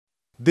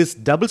This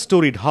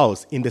double-storied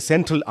house in the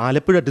central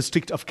Alappuzha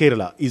district of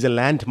Kerala is a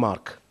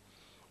landmark.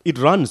 It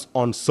runs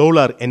on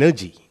solar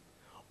energy.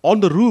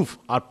 On the roof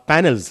are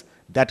panels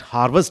that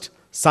harvest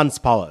sun's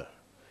power.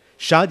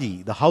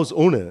 Shaji, the house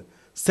owner,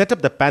 set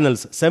up the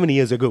panels 7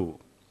 years ago.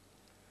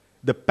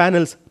 The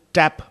panels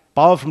tap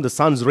power from the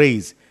sun's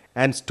rays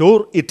and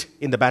store it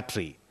in the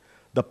battery.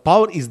 The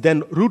power is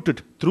then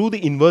routed through the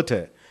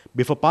inverter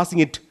before passing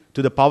it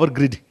to the power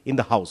grid in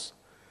the house.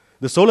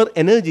 The solar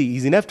energy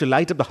is enough to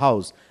light up the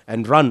house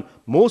and run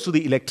most of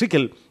the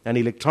electrical and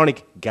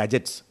electronic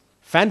gadgets.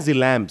 Fancy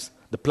lamps,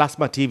 the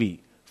plasma TV,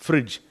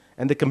 fridge,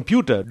 and the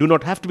computer do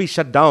not have to be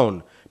shut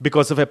down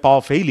because of a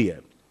power failure.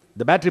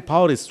 The battery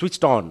power is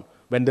switched on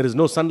when there is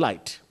no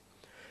sunlight.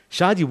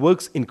 Shaji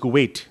works in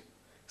Kuwait.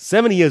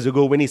 7 years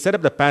ago, when he set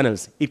up the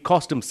panels, it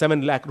cost him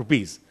 7 lakh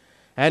rupees.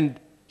 And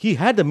he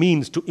had the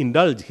means to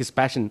indulge his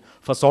passion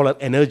for solar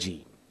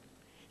energy.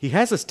 He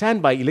has a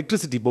standby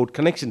electricity board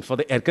connection for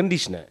the air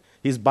conditioner.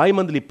 His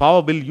bi-monthly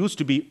power bill used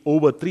to be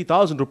over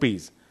 3,000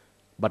 rupees,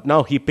 but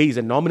now he pays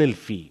a nominal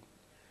fee.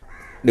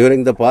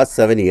 During the past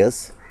 7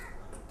 years,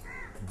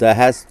 there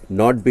has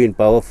not been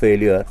power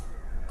failure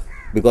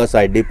because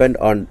I depend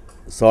on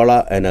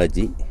solar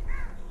energy,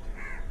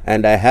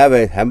 and I have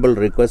a humble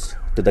request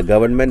to the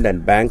government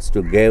and banks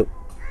to give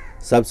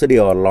subsidy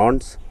or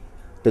loans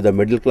to the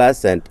middle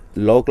class and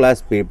low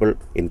class people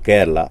in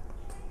Kerala.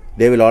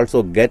 They will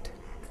also get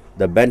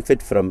the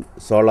benefit from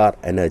solar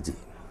energy.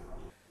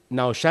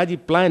 Now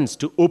Shaji plans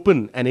to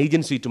open an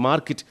agency to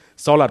market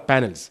solar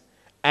panels.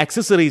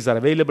 Accessories are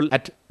available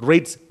at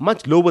rates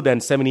much lower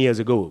than 7 years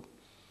ago.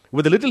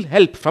 With a little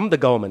help from the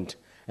government,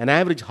 an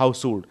average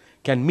household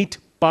can meet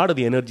part of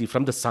the energy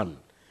from the sun.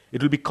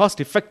 It will be cost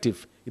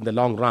effective in the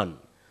long run.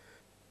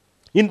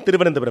 In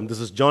Thiruvananthapuram, this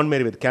is John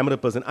Mary with camera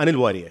person Anil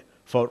Warrior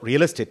for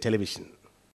Real Estate Television.